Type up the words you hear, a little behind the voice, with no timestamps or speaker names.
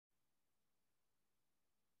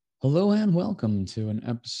Hello and welcome to an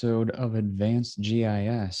episode of Advanced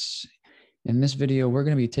GIS. In this video, we're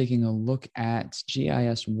going to be taking a look at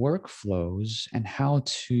GIS workflows and how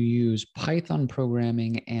to use Python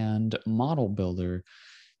programming and ModelBuilder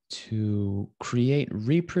to create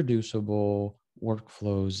reproducible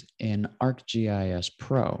workflows in ArcGIS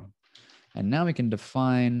Pro. And now we can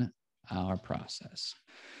define our process.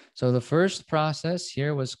 So the first process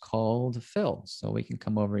here was called fill. So we can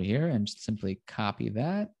come over here and just simply copy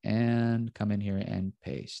that and come in here and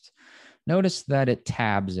paste. Notice that it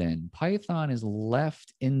tabs in. Python is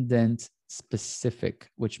left indent specific,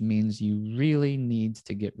 which means you really need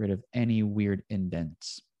to get rid of any weird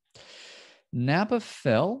indents. Napa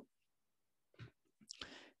fill,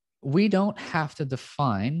 we don't have to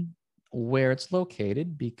define where it's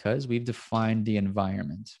located because we've defined the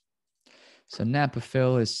environment. So Napa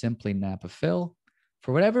fill is simply Napa fill.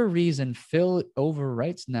 For whatever reason, fill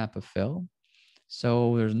overwrites Napa fill.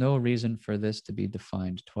 So there's no reason for this to be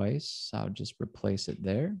defined twice. I'll just replace it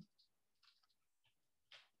there.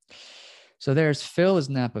 So there's fill is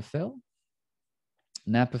Napa fill.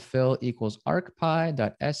 Napa fill equals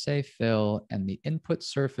arcpy.sa fill, and the input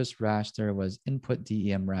surface raster was input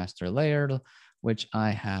DEM raster layered, which I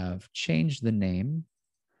have changed the name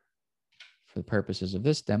for the purposes of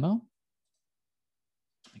this demo.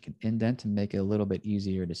 I can indent to make it a little bit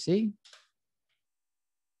easier to see.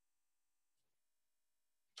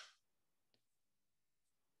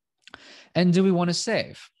 And do we want to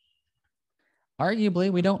save? Arguably,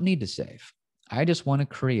 we don't need to save. I just want to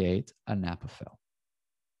create a Napa fill.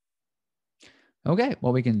 Okay,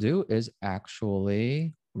 what we can do is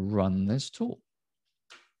actually run this tool.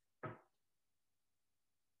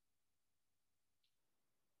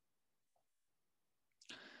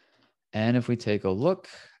 And if we take a look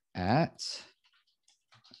at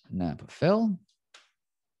Napa fill,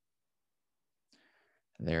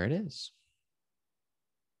 there it is.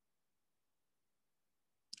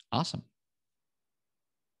 Awesome.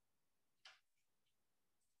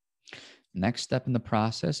 Next step in the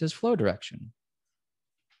process is flow direction.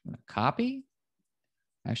 I'm going to copy.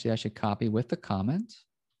 Actually, I should copy with the comment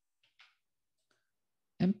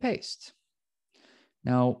and paste.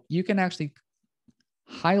 Now, you can actually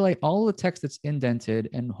highlight all the text that's indented,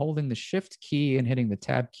 and holding the Shift key and hitting the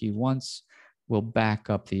Tab key once will back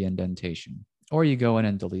up the indentation, or you go in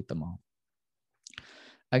and delete them all.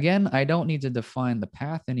 Again, I don't need to define the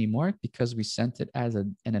path anymore because we sent it as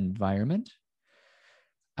an environment.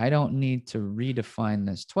 I don't need to redefine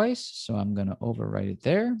this twice, so I'm going to overwrite it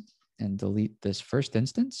there and delete this first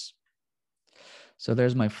instance. So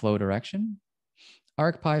there's my flow direction.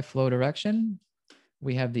 ArcPy flow direction.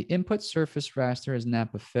 We have the input surface raster as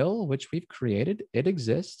Napa fill, which we've created. It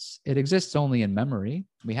exists. It exists only in memory.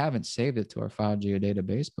 We haven't saved it to our file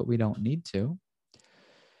geodatabase, but we don't need to.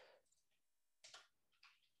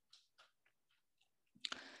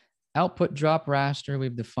 Output drop raster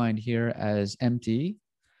we've defined here as empty.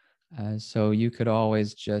 So you could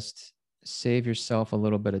always just save yourself a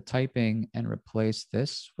little bit of typing and replace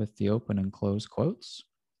this with the open and close quotes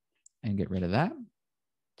and get rid of that.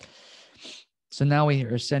 So now we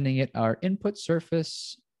are sending it our input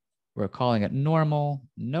surface. We're calling it normal,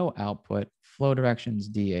 no output, flow directions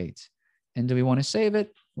D8. And do we want to save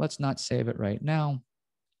it? Let's not save it right now.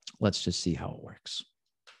 Let's just see how it works.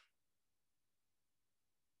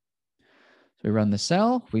 So we run the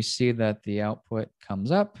cell. We see that the output comes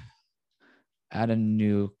up. Add a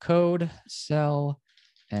new code, cell,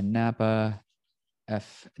 and Napa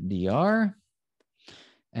FDR.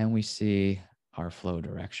 And we see our flow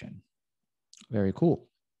direction. Very cool.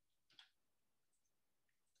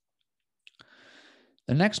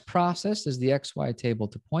 The next process is the XY table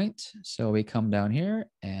to point. So we come down here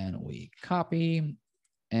and we copy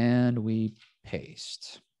and we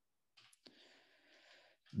paste.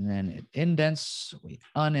 And then it indents, we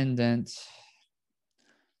unindent.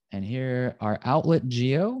 And here our outlet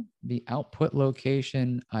geo, the output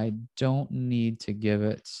location, I don't need to give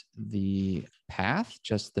it the path,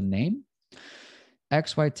 just the name.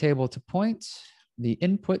 XY table to point. The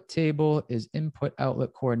input table is input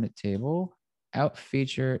outlet coordinate table. Out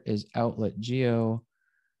feature is outlet geo.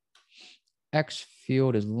 X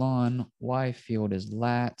field is lawn. Y field is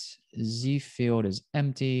lat. Z field is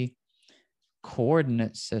empty.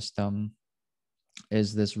 Coordinate system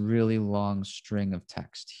is this really long string of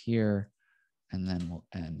text here, and then we'll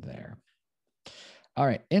end there. All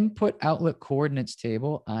right, input outlet coordinates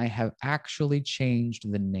table. I have actually changed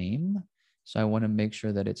the name. So I want to make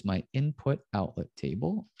sure that it's my input outlet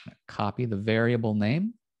table. Copy the variable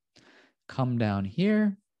name, come down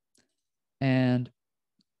here and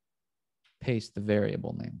paste the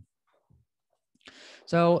variable name.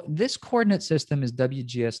 So this coordinate system is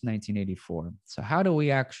WGS 1984. So how do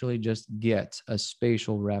we actually just get a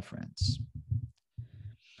spatial reference?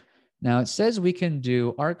 Now it says we can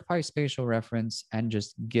do ArcGIS spatial reference and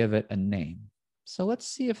just give it a name. So let's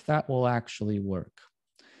see if that will actually work.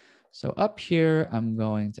 So up here, I'm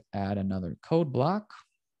going to add another code block.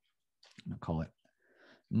 I'm gonna call it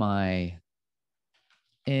my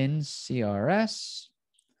in CRS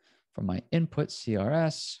for my input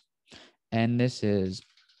CRS. And this is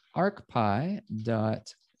ArcPy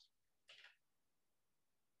dot.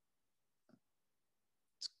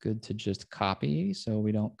 It's good to just copy so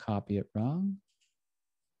we don't copy it wrong.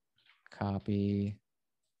 Copy,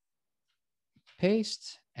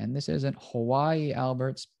 paste. And this isn't Hawaii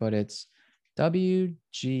Alberts, but it's WGS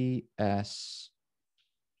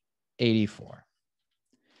 84.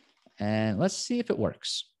 And let's see if it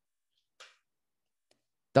works.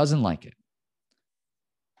 Doesn't like it.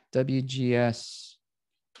 WGS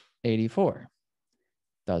 84.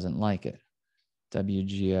 Doesn't like it.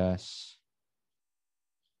 WGS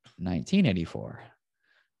 1984.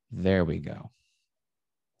 There we go.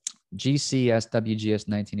 GCS WGS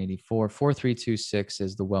 1984 4326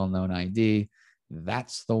 is the well-known ID.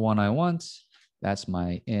 That's the one I want. That's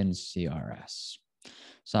my in CRS.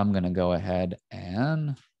 So I'm going to go ahead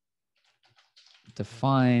and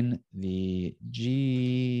define the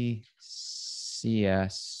GCS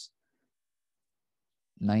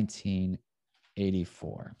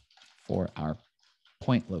 1984 for our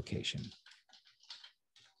point location.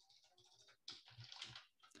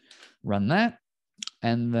 Run that.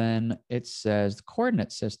 And then it says the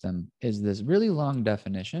coordinate system is this really long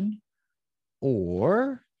definition,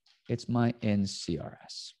 or it's my in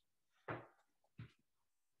CRS.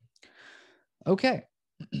 Okay.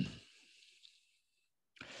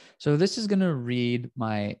 So this is going to read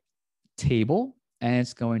my table, and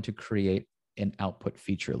it's going to create an output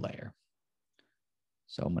feature layer.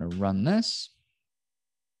 So I'm going to run this.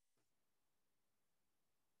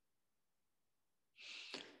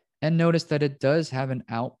 And notice that it does have an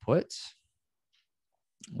output,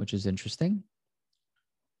 which is interesting.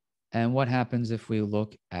 And what happens if we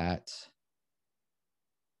look at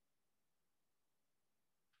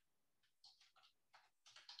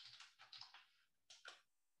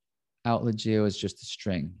outlet geo is just a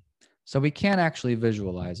string. So we can't actually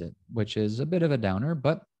visualize it, which is a bit of a downer,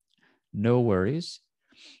 but no worries.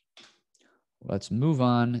 Let's move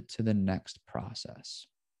on to the next process.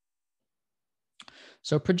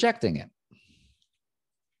 So projecting it.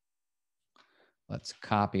 Let's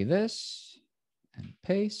copy this and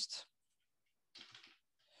paste.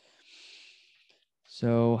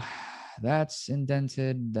 So that's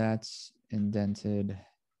indented, that's indented.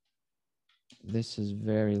 This is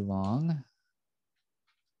very long,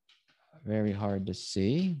 very hard to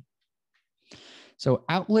see. So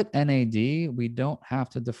outlet NAD, we don't have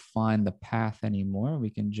to define the path anymore.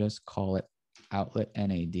 We can just call it outlet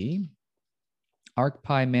NAD.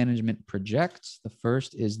 ArcPy management projects. The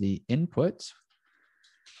first is the input,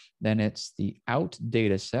 then it's the out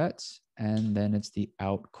data set, and then it's the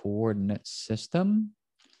out coordinate system,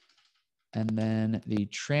 and then the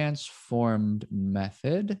transformed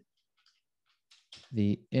method,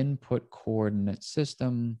 the input coordinate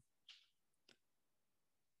system.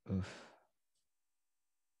 Oof.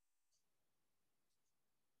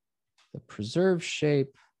 The preserved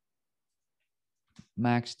shape,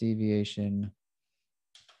 max deviation,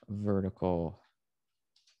 vertical.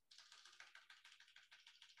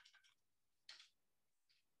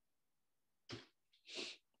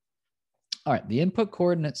 All right, the input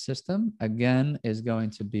coordinate system, again, is going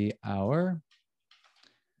to be our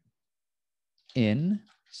in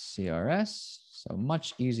CRS, so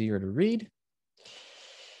much easier to read.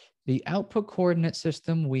 The output coordinate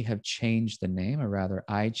system, we have changed the name, or rather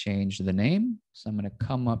I changed the name. So I'm going to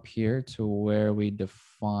come up here to where we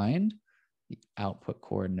defined the output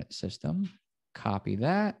coordinate system, copy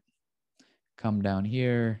that, come down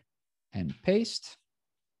here and paste.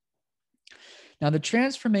 Now the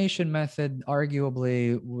transformation method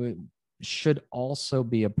arguably should also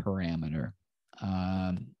be a parameter.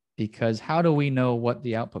 Because how do we know what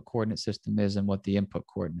the output coordinate system is and what the input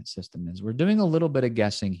coordinate system is? We're doing a little bit of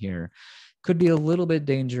guessing here. Could be a little bit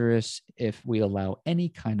dangerous if we allow any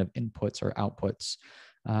kind of inputs or outputs,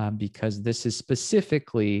 because this is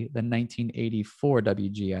specifically the 1984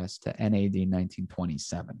 WGS to NAD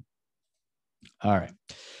 1927. All right,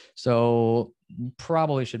 so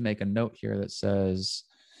probably should make a note here that says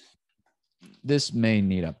this may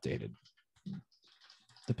need updated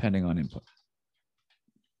depending on input.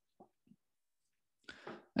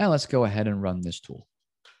 Now let's go ahead and run this tool.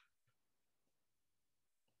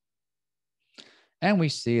 And we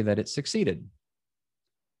see that it succeeded.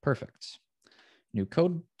 Perfect. New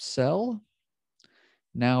code cell.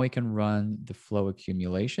 Now we can run the flow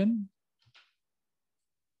accumulation.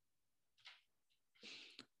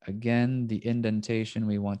 Again, the indentation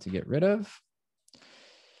we want to get rid of.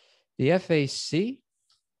 The FAC,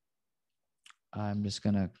 I'm just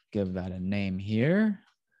gonna give that a name here.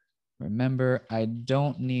 Remember, I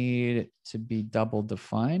don't need it to be double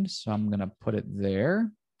defined, so I'm gonna put it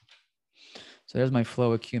there. So there's my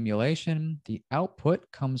flow accumulation. The output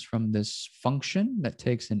comes from this function that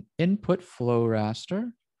takes an input flow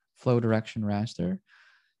raster, flow direction raster.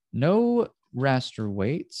 No raster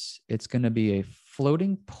weights. It's going to be a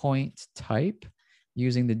floating point type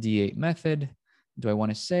using the D8 method. Do I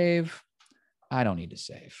want to save? I don't need to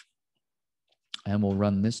save. And we'll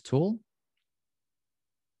run this tool.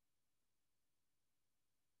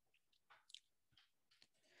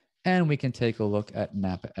 And we can take a look at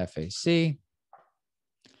Napa FAC.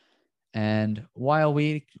 And while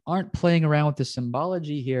we aren't playing around with the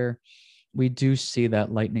symbology here, we do see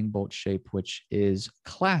that lightning bolt shape, which is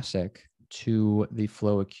classic to the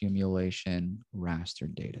flow accumulation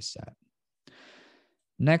raster data set.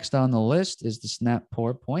 Next on the list is the snap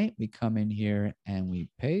pour point. We come in here and we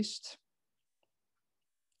paste.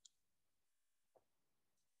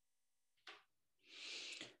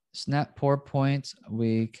 Snap pour point,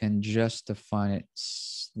 we can just define it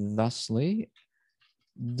thusly.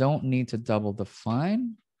 Don't need to double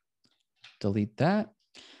define. Delete that.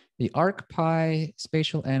 The ArcGIS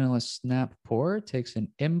Spatial Analyst Snap Pour takes an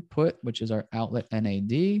input, which is our outlet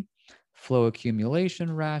NAD, flow accumulation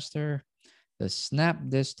raster, the snap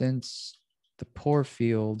distance, the pour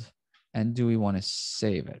field, and do we want to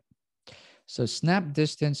save it? So snap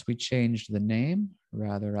distance, we changed the name,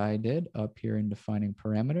 rather I did, up here in defining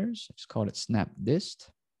parameters. I just called it snap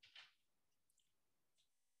dist.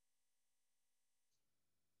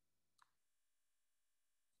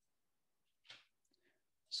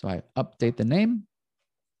 So I update the name.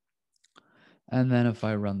 And then if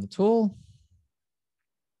I run the tool,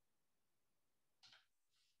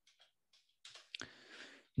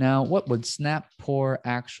 now what would snap pour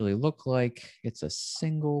actually look like? It's a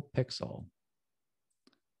single pixel.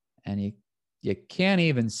 And you can't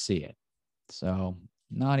even see it. So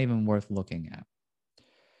not even worth looking at.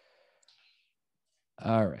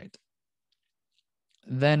 All right.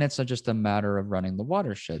 Then it's just a matter of running the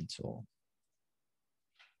watershed tool.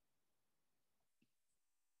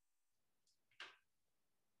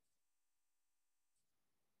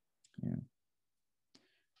 Yeah.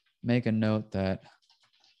 Make a note that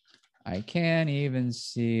I can't even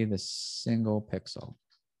see the single pixel.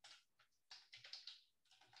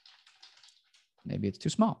 Maybe it's too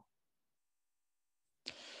small.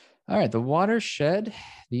 All right, the watershed,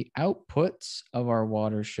 the output of our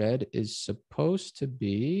watershed is supposed to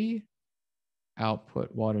be output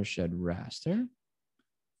watershed raster.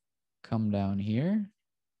 Come down here.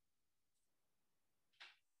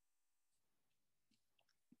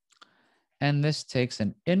 And this takes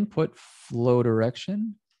an input flow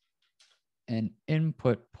direction, an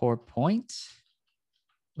input pour point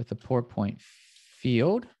with a pour point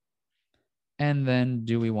field. And then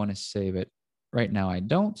do we want to save it? Right now I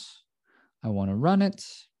don't. I want to run it.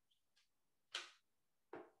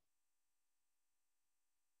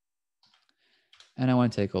 And I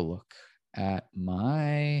want to take a look at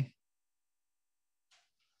my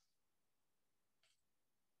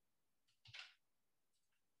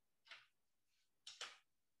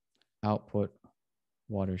output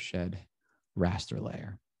watershed raster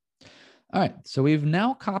layer. All right, so we've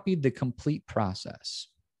now copied the complete process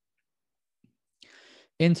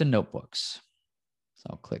into notebooks. So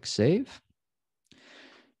I'll click save.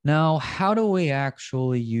 Now, how do we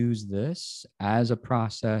actually use this as a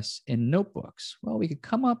process in notebooks? Well, we could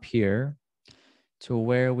come up here to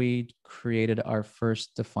where we created our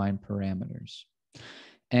first defined parameters.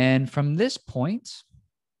 And from this point,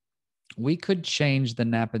 we could change the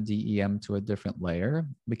Napa DEM to a different layer.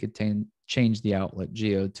 We could change the outlet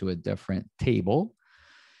geo to a different table.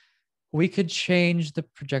 We could change the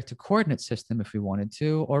projected coordinate system if we wanted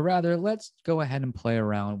to, or rather, let's go ahead and play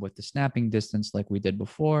around with the snapping distance like we did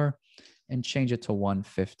before and change it to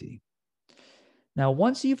 150. Now,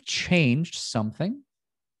 once you've changed something,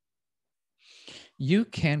 you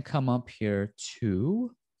can come up here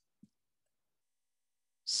to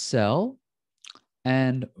cell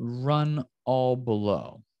and run all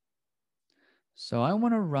below. So I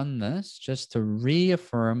want to run this just to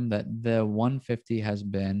reaffirm that the 150 has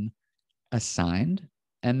been assigned,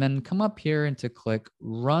 and then come up here and to click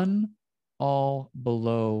run all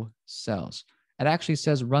below cells. It actually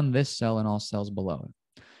says run this cell and all cells below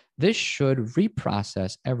it. this should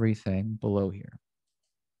reprocess everything below here.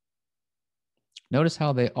 Notice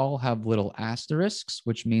how they all have little asterisks,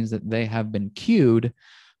 which means that they have been queued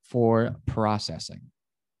for processing.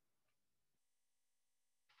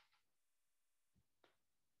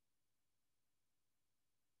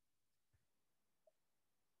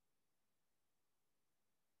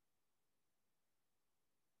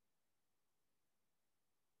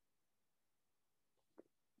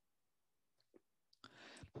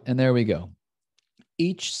 And there we go.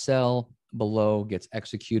 Each cell below gets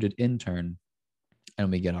executed in turn,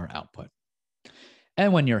 and we get our output.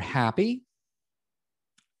 And when you're happy,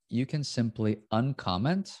 you can simply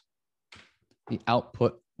uncomment the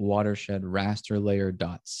output watershed raster layer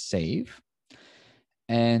dot save.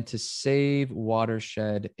 And to save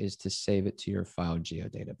watershed is to save it to your file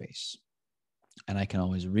geodatabase. And I can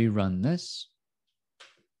always rerun this.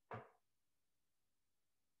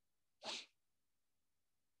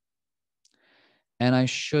 And I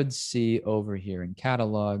should see over here in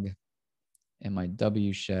catalog in my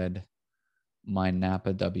WShed, my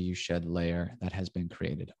Napa WShed layer that has been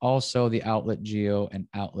created. Also the outlet geo and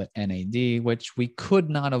outlet NAD, which we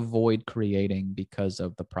could not avoid creating because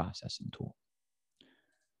of the processing tool.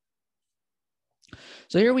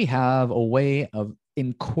 So here we have a way of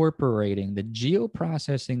incorporating the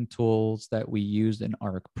geoprocessing tools that we used in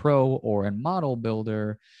Arc Pro or in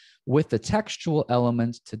ModelBuilder with the textual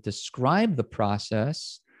elements to describe the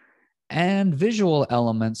process and visual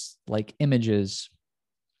elements like images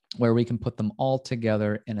where we can put them all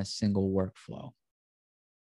together in a single workflow.